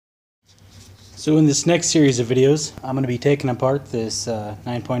So in this next series of videos, I'm going to be taking apart this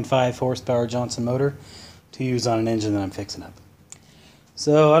 9.5 horsepower Johnson motor to use on an engine that I'm fixing up.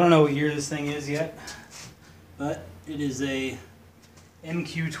 So I don't know what year this thing is yet, but it is a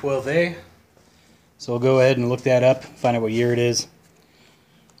MQ12A. So I'll go ahead and look that up, find out what year it is.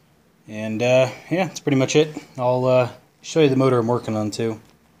 And yeah, that's pretty much it. I'll show you the motor I'm working on too.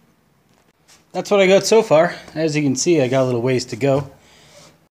 That's what I got so far. As you can see, I got a little ways to go.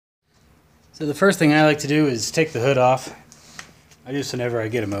 So the first thing I like to do is take the hood off. I do this whenever I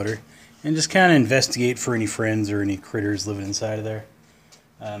get a motor, and just kind of investigate for any friends or any critters living inside of there.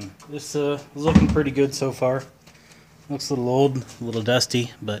 This is looking pretty good so far. Looks a little old, a little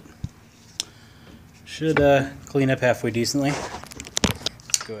dusty, but should clean up halfway decently.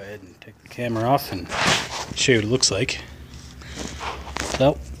 Let's go ahead and take the camera off and show you what it looks like.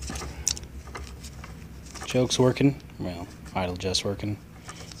 So, choke's working. Well, idle just working.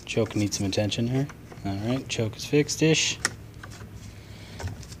 Choke needs some attention here. Alright, choke is fixed-ish.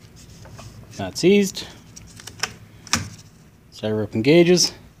 Not seized. Starter rope and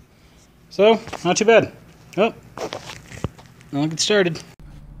gauges. So, not too bad. Oh, now I'll get started.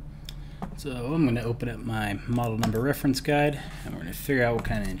 So I'm going to open up my model number reference guide, and we're going to figure out what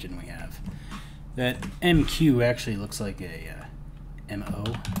kind of engine we have. That MQ actually looks like a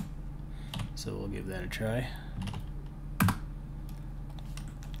MO, so we'll give that a try.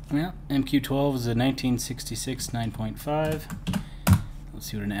 Well, MQ12 is a 1966 9.5. Let's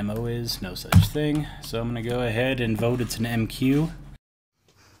see what an MO is. No such thing. So I'm going to go ahead and vote it's an MQ.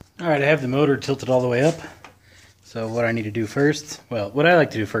 Alright, I have the motor tilted all the way up. So what I need to do first, well, what I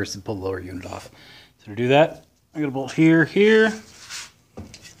like to do first is pull the lower unit off. So to do that, I'm going to bolt here, here,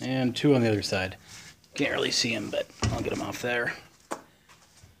 and two on the other side. Can't really see them, but I'll get them off there.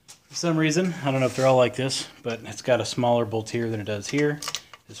 For some reason, I don't know if they're all like this, but it's got a smaller bolt here than it does here.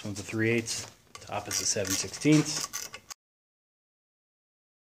 This one's a 3/8, top is a 7/16.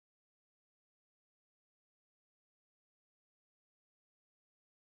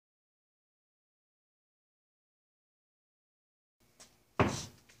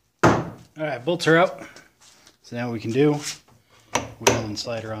 Alright, bolts are out. So now what we can do, wheel and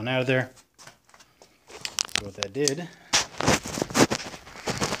slide her on out of there. So what that did,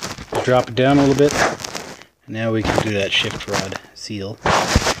 drop it down a little bit. And now we can do that shift rod seal.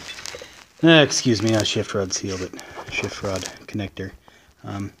 Excuse me, not shift rod seal, but shift rod connector.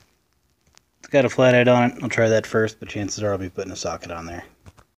 It's got a flathead on it. I'll try that first, but chances are I'll be putting a socket on there.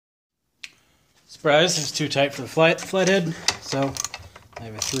 Surprise, it's too tight for the flathead, so I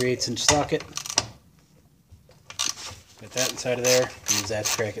have a 3/8 inch socket. Put that inside of there, use that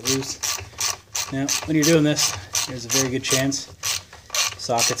to crack it loose. Now, when you're doing this, there's a very good chance the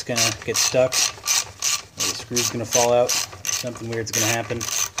socket's going to get stuck, or the screw's going to fall out, something weird's going to happen.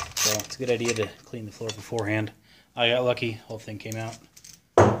 So it's a good idea to clean the floor beforehand. I got lucky, whole thing came out.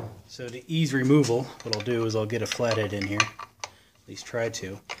 So to ease removal, what I'll do is I'll get a flathead in here, at least try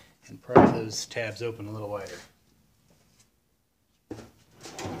to, and pry those tabs open a little wider.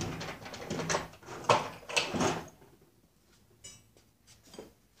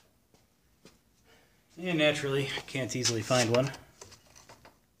 And naturally, can't easily find one.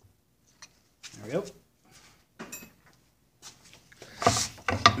 There we go.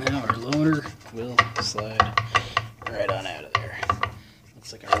 Now our loader will slide right on out of there.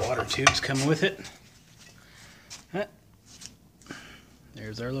 Looks like our water tube's coming with it.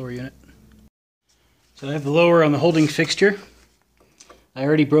 There's our lower unit. So I have the lower on the holding fixture. I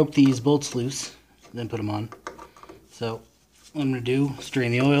already broke these bolts loose, then put them on. So what I'm going to do is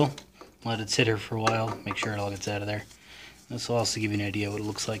drain the oil, let it sit here for a while, make sure it all gets out of there. This will also give you an idea what it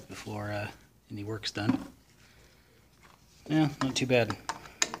looks like before any work's done. Yeah, not too bad.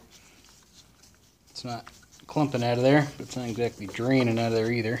 It's not clumping out of there, but it's not exactly draining out of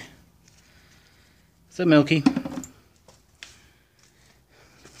there either. So milky.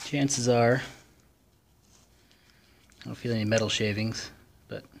 Chances are, I don't feel any metal shavings,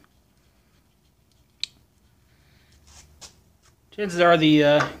 but chances are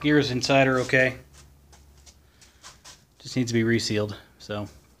the gears inside are okay. Just needs to be resealed. So,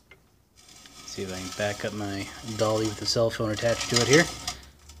 let's see if I can back up my dolly with the cell phone attached to it here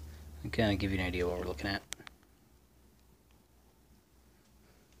and kind of give you an idea what we're looking at.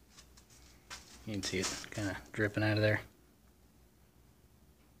 You can see it kind of dripping out of there.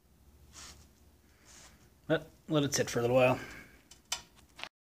 But let it sit for a little while.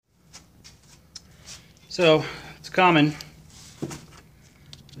 So, it's common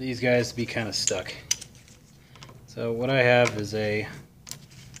for these guys to be kind of stuck. So what I have is a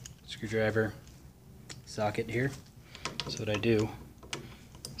screwdriver socket here. So what I do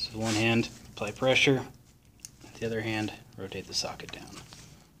is with one hand apply pressure. With the other hand, rotate the socket down.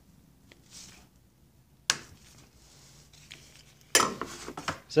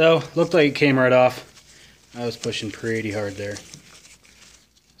 So, looked like it came right off. I was pushing pretty hard there.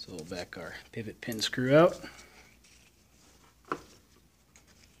 So we'll back our pivot pin screw out.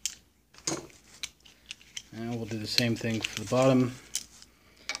 And we'll do the same thing for the bottom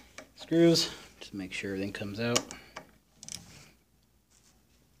screws, just make sure everything comes out.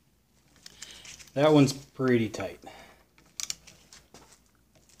 That one's pretty tight.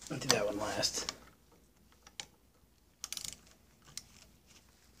 I'll do that one last.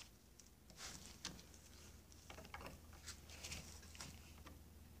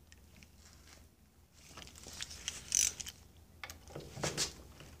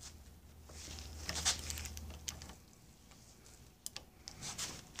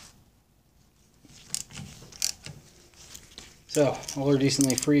 So, all are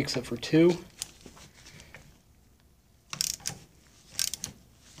decently free except for two.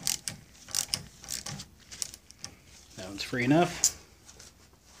 That one's free enough.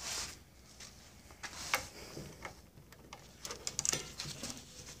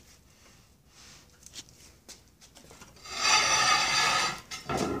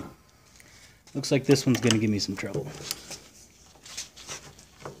 Looks like this one's going to give me some trouble.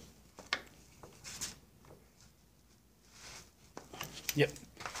 Yep.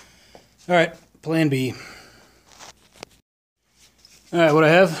 Alright, plan B. Alright, what I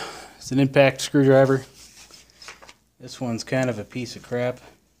have is an impact screwdriver. This one's kind of a piece of crap.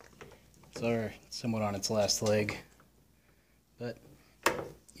 It's somewhat on its last leg. But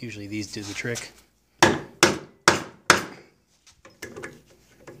usually these do the trick.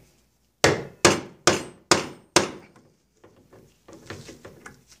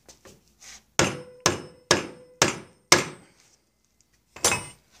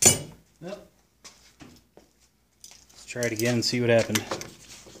 Yep. Let's try it again and see what happened.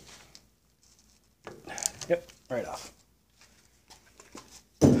 Yep, right off.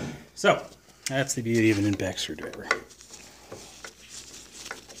 So, that's the beauty of an impact screwdriver.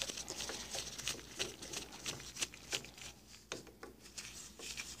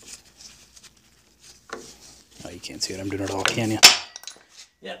 Oh, you can't see what I'm doing at all, can you?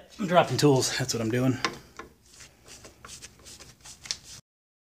 Yep, I'm dropping tools. That's what I'm doing.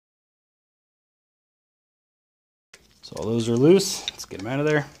 So all those are loose. Let's get them out of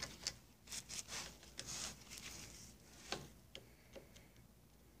there.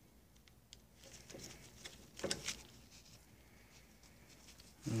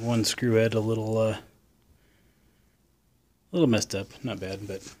 One screw head a little messed up. Not bad,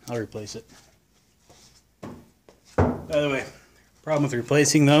 but I'll replace it. By the way, problem with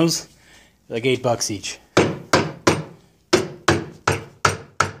replacing those, like $8 each.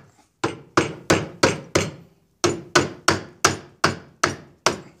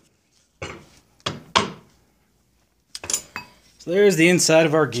 So there's the inside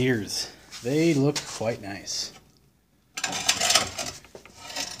of our gears. They look quite nice.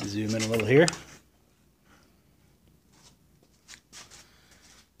 Zoom in a little here.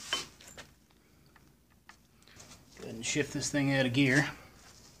 Go ahead and shift this thing out of gear.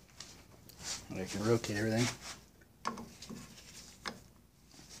 I can rotate everything. Go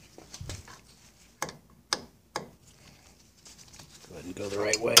ahead and go the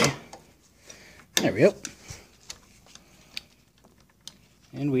right way. There we go.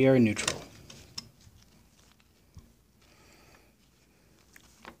 And we are neutral.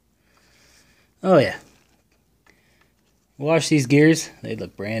 Oh yeah. Wash these gears, they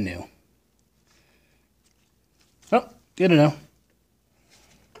look brand new. Oh, good to know.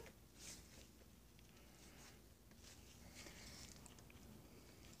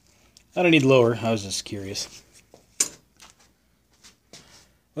 I don't need lower, I was just curious.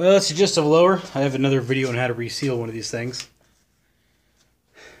 Well, that's the gist of lower. I have another video on how to reseal one of these things.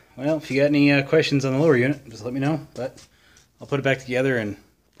 Well, if you got any questions on the lower unit, just let me know. But I'll put it back together and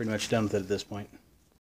pretty much done with it at this point.